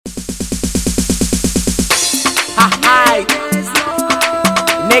Hi,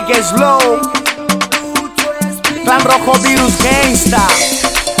 niggas low, Clan Rojo Virus Gangsta,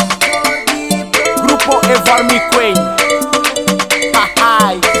 Grupo Evarmi Queen.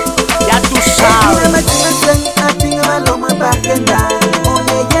 Hi, ya tú sabes.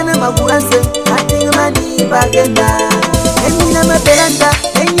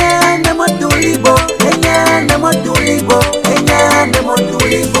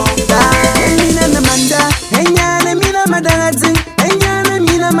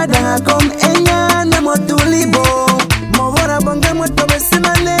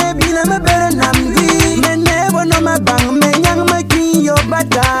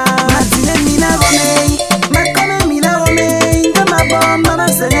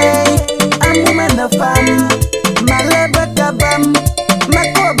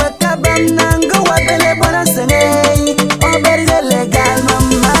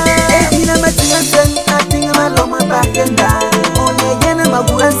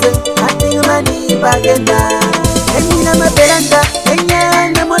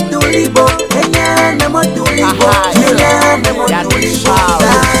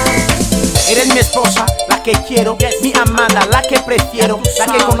 Eres mi esposa, la que quiero, mi amada, la que prefiero, la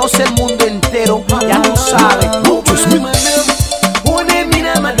que conoce el mundo entero, ya tú sabes.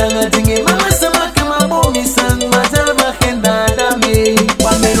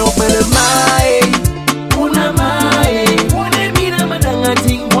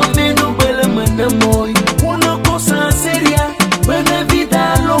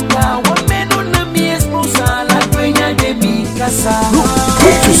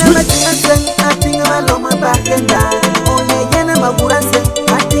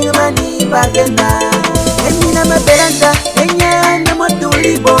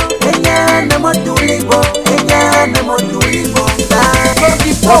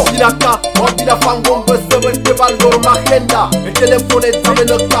 Opila fangon besebe te valoro magenda. El teléfono dame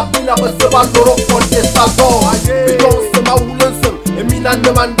le capina bese valoro contestador. Bidon se ma wulensen. Emina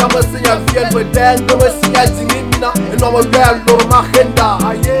demanda me señal fiel me den me señal zingina. No me ve valoro magenda.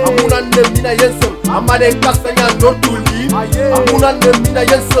 Amuna nemina yensen. Amade kasanya no tuli. Amuna nemina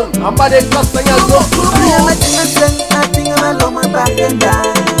yensen. Amade kasanya no tuli. Atinga maloma bagenda.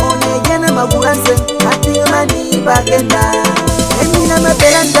 One yena maburansen. Atinga mani bagenda. Emina me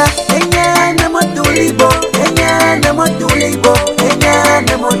beranda.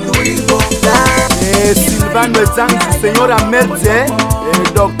 Silvano Zanzi, señora Merce,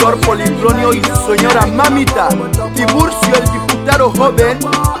 el doctor Politronio y su señora Mamita, Tiburcio, el diputado joven,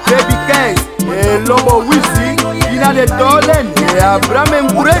 Baby Kens, el lobo Wisi, Ina de Tolen, Abraham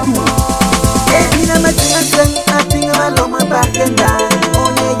Mburedu.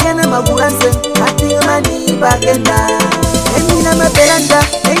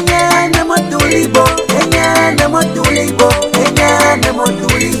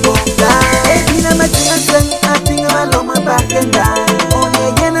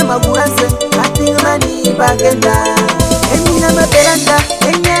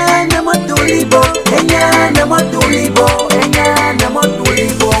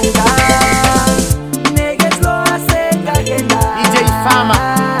 DJ Fama,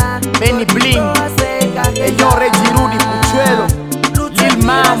 Benny Bling, Ello Reggie Rudy Puchuelo, Lil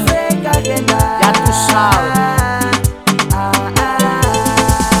Mam, ya tú sabes.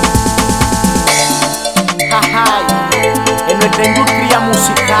 En nuestra industria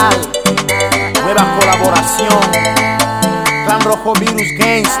musical, nueva colaboración, Clan Rojo Virus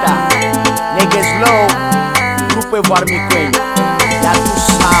Gangsta, Niggas Low, Grupo Evarmi Queen, ya tú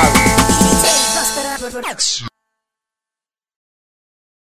sabes.